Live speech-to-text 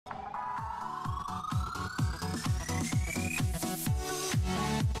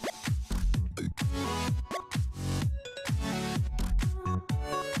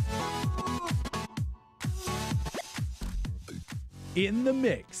In the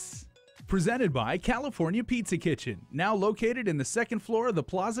Mix. Presented by California Pizza Kitchen, now located in the second floor of the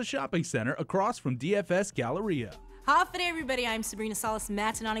Plaza Shopping Center across from DFS Galleria. Hi, everybody. I'm Sabrina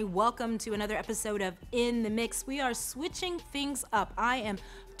Salas-Matinani. Welcome to another episode of In the Mix. We are switching things up. I am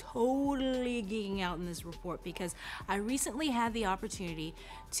totally geeking out in this report because I recently had the opportunity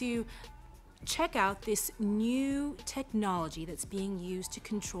to check out this new technology that's being used to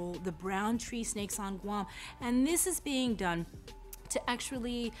control the brown tree snakes on Guam. And this is being done to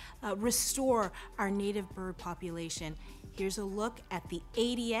actually restore our native bird population. Here's a look at the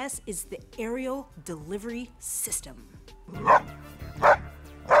ADS, is the Aerial Delivery System.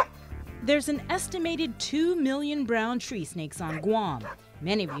 There's an estimated 2 million brown tree snakes on Guam.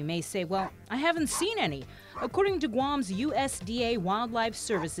 Many of you may say, well, I haven't seen any. According to Guam's USDA Wildlife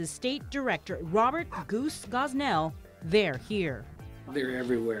Services State Director, Robert Goose Gosnell, they're here. They're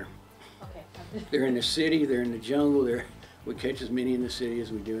everywhere. Okay. They're in the city, they're in the jungle, we catch as many in the city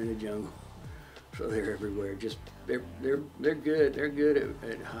as we do in the jungle. So they're everywhere. Just they're good. They're good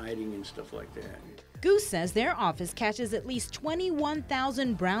at hiding and stuff like that. Goose says their office catches at least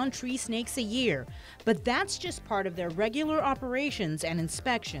 21,000 brown tree snakes a year, but that's just part of their regular operations and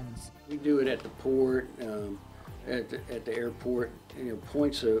inspections. We do it at the port, at the airport,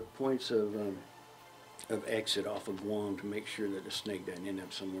 points of exit off of Guam to make sure that the snake doesn't end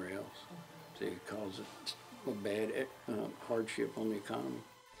up somewhere else. So it causes a bad hardship on the economy.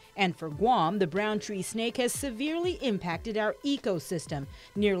 And for Guam, the brown tree snake has severely impacted our ecosystem,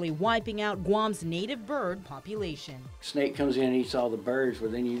 nearly wiping out Guam's native bird population. Snake comes in and eats all the birds, well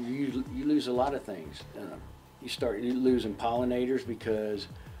then you lose a lot of things. You start losing pollinators because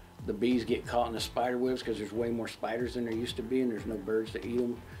the bees get caught in the spider webs because there's way more spiders than there used to be, and there's no birds to eat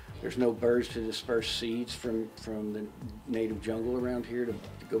them. There's no birds to disperse seeds from the native jungle around here to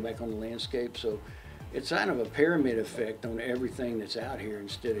go back on the landscape. So it's kind of a pyramid effect on everything that's out here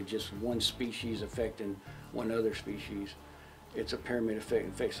instead of just one species affecting one other species. It's a pyramid effect, it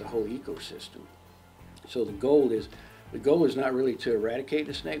affects the whole ecosystem. So the goal is not really to eradicate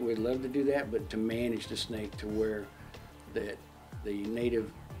the snake, we'd love to do that, but to manage the snake to where that the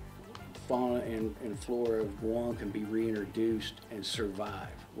native fauna and flora of Guam can be reintroduced and survive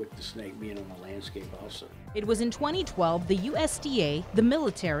with the snake being on the landscape also. It was in 2012 the USDA, the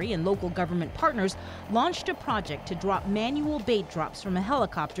military, and local government partners launched a project to drop manual bait drops from a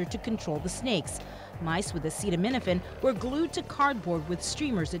helicopter to control the snakes. Mice with acetaminophen were glued to cardboard with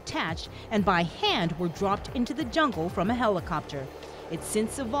streamers attached and by hand were dropped into the jungle from a helicopter. It's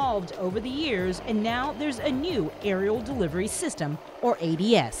since evolved over the years, and now there's a new aerial delivery system, or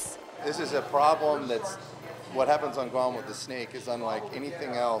ADS. This is a problem that's, what happens on Guam with the snake is unlike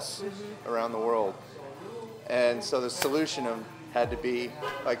anything else around the world. And so the solution had to be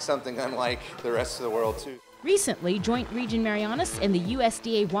like something unlike the rest of the world too. Recently, Joint Region Marianas and the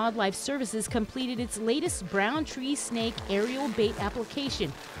USDA Wildlife Services completed its latest brown tree snake aerial bait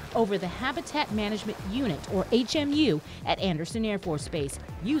application over the Habitat Management Unit, or HMU, at Andersen Air Force Base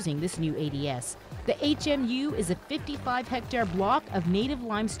using this new ADS. The HMU is a 55-hectare block of native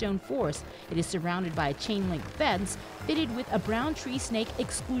limestone forest. It is surrounded by a chain-link fence fitted with a brown tree snake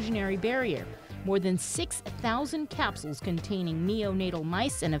exclusionary barrier. More than 6,000 capsules containing neonatal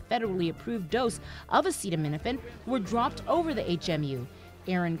mice and a federally approved dose of acetaminophen were dropped over the HMU.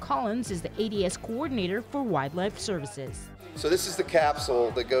 Aaron Collins is the ADS coordinator for Wildlife Services. So this is the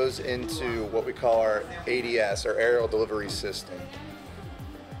capsule that goes into what we call our ADS, our aerial delivery system.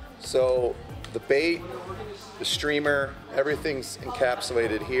 So the bait, the streamer, everything's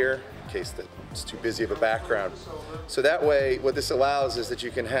encapsulated here in case that it's too busy of a background. So that way, what this allows is that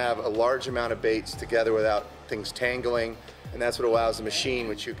you can have a large amount of baits together without things tangling, and that's what allows the machine,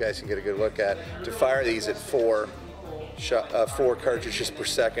 which you guys can get a good look at, to fire these at four cartridges per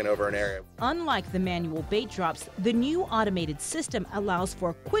second over an area. Unlike the manual bait drops, the new automated system allows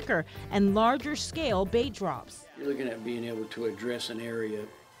for quicker and larger scale bait drops. You're looking at being able to address an area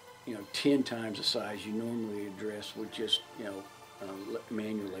 10 times the size you normally address with just,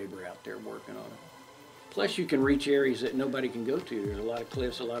 manual labor out there working on it. Plus you can reach areas that nobody can go to. There's a lot of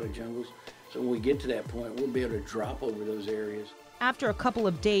cliffs, a lot of jungles. So when we get to that point, we'll be able to drop over those areas. After a couple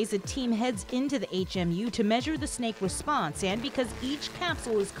of days, a team heads into the HMU to measure the snake response, and because each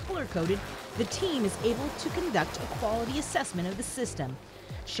capsule is color-coded, the team is able to conduct a quality assessment of the system.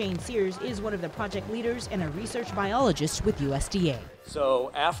 Shane Sears is one of the project leaders and a research biologist with USDA.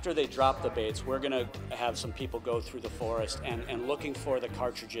 So after they drop the baits, we're going to have some people go through the forest and looking for the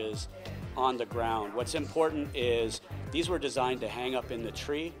cartridges on the ground. What's important is these were designed to hang up in the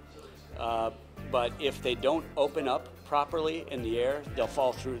tree, but if they don't open up properly in the air, they'll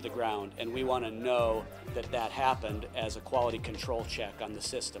fall through the ground, and we want to know that that happened as a quality control check on the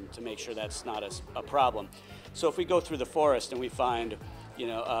system to make sure that's not a problem. So if we go through the forest and we find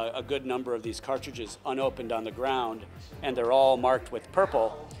a good number of these cartridges unopened on the ground and they're all marked with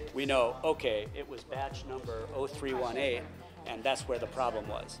purple, we know, okay, it was batch number 0318 and that's where the problem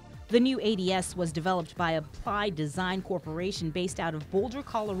was. The new ADS was developed by Applied Design Corporation based out of Boulder,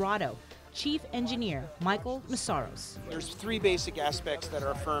 Colorado. Chief Engineer Michael Masaros. There's three basic aspects that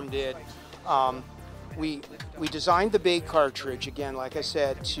our firm did. We designed the bait cartridge, again, like I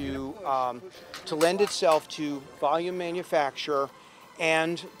said, to lend itself to volume manufacture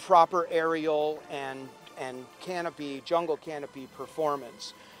and proper aerial and canopy, jungle canopy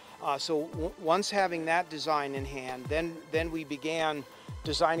performance. So once having that design in hand, then we began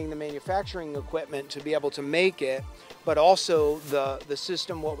designing the manufacturing equipment to be able to make it, but also the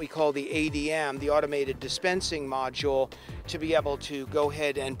system, what we call the ADM, the automated dispensing module, to be able to go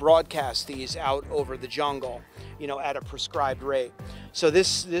ahead and broadcast these out over the jungle, at a prescribed rate. So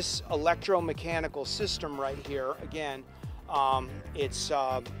this electromechanical system right here, again, this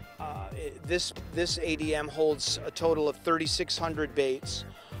ADM holds a total of 3,600 baits.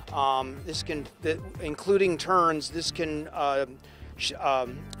 Including turns, this can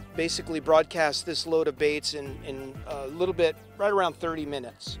basically broadcast this load of baits in a little bit, right around 30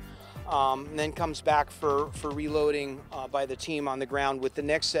 minutes. And then comes back for reloading by the team on the ground with the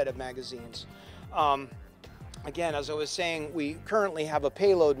next set of magazines. Again, as I was saying, we currently have a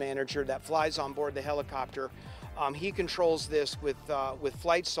payload manager that flies on board the helicopter. He controls this with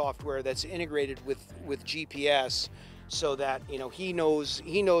flight software that's integrated with GPS, so that he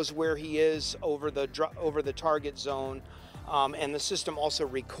knows where he is over the target zone, and the system also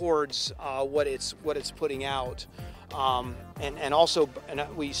records what it's putting out, and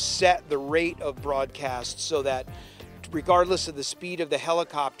we set the rate of broadcast so that regardless of the speed of the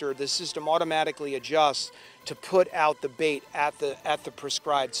helicopter, the system automatically adjusts to put out the bait at the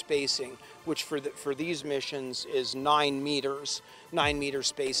prescribed spacing, which for these missions is 9 meters. 9 meter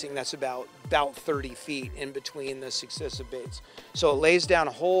spacing, that's about 30 feet in between the successive baits. So it lays down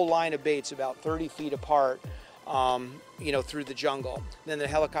a whole line of baits about 30 feet apart, through the jungle. Then the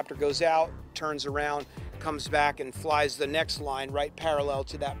helicopter goes out, turns around, comes back and flies the next line right parallel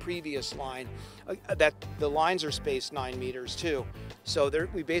to that previous line. That the lines are spaced 9 meters too. So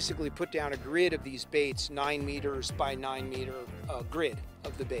we basically put down a grid of these baits, 9 meters by 9 meter grid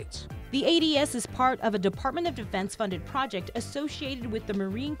of the baits. The ADS is part of a Department of Defense funded project associated with the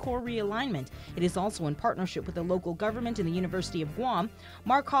Marine Corps realignment. It is also in partnership with the local government and the University of Guam.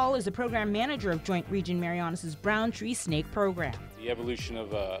 Mark Hall is the program manager of Joint Region Marianas' Brown Tree Snake program. The evolution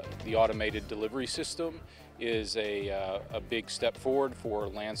of the automated delivery system is a big step forward for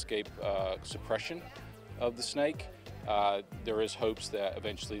landscape suppression of the snake. There is hopes that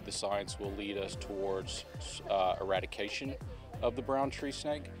eventually the science will lead us towards eradication of the brown tree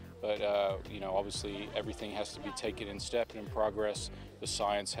snake, but obviously everything has to be taken in step and in progress. The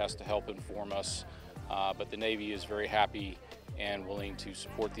science has to help inform us, but the Navy is very happy and willing to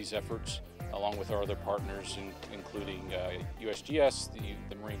support these efforts along with our other partners, including USGS,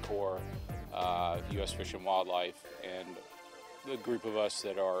 the Marine Corps, U.S. Fish and Wildlife, and the group of us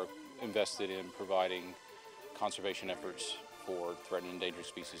that are invested in providing conservation efforts for threatened and endangered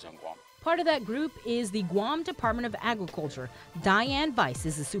species on Guam. Part of that group is the Guam Department of Agriculture. Diane Weiss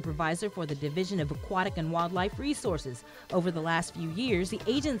is the supervisor for the Division of Aquatic and Wildlife Resources. Over the last few years, the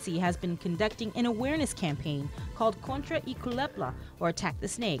agency has been conducting an awareness campaign called Contra y Culebra, or Attack the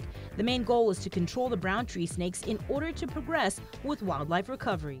Snake. The main goal is to control the brown tree snakes in order to progress with wildlife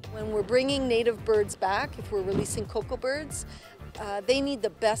recovery. When we're bringing native birds back, if we're releasing cocoa birds, they need the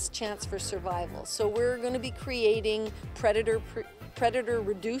best chance for survival. So we're going to be creating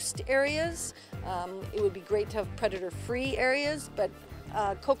predator-reduced areas. It would be great to have predator-free areas, but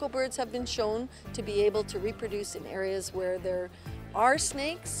cocoa birds have been shown to be able to reproduce in areas where there are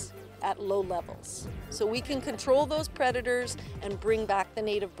snakes at low levels. So we can control those predators and bring back the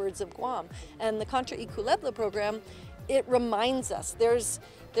native birds of Guam. And the Contra y Culebra program, it reminds us there's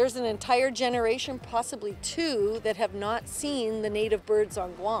an entire generation, possibly two, that have not seen the native birds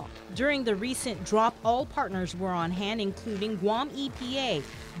on Guam. During the recent drop, all partners were on hand, including Guam EPA,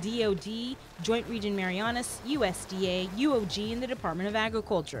 DOD, Joint Region Marianas, USDA, UOG, and the Department of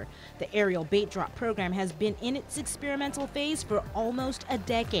Agriculture. The aerial bait drop program has been in its experimental phase for almost a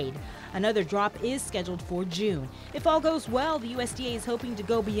decade. Another drop is scheduled for June. If all goes well, the USDA is hoping to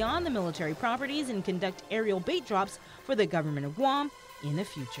go beyond the military properties and conduct aerial bait drops for the government of Guam in the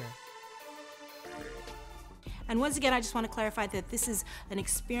future. And once again, I just want to clarify that this is an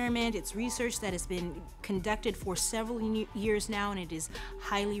experiment. It's research that has been conducted for several years now, and it is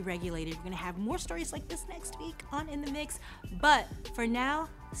highly regulated. We're going to have more stories like this next week on In the Mix. But for now,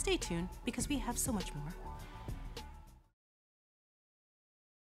 stay tuned because we have so much more.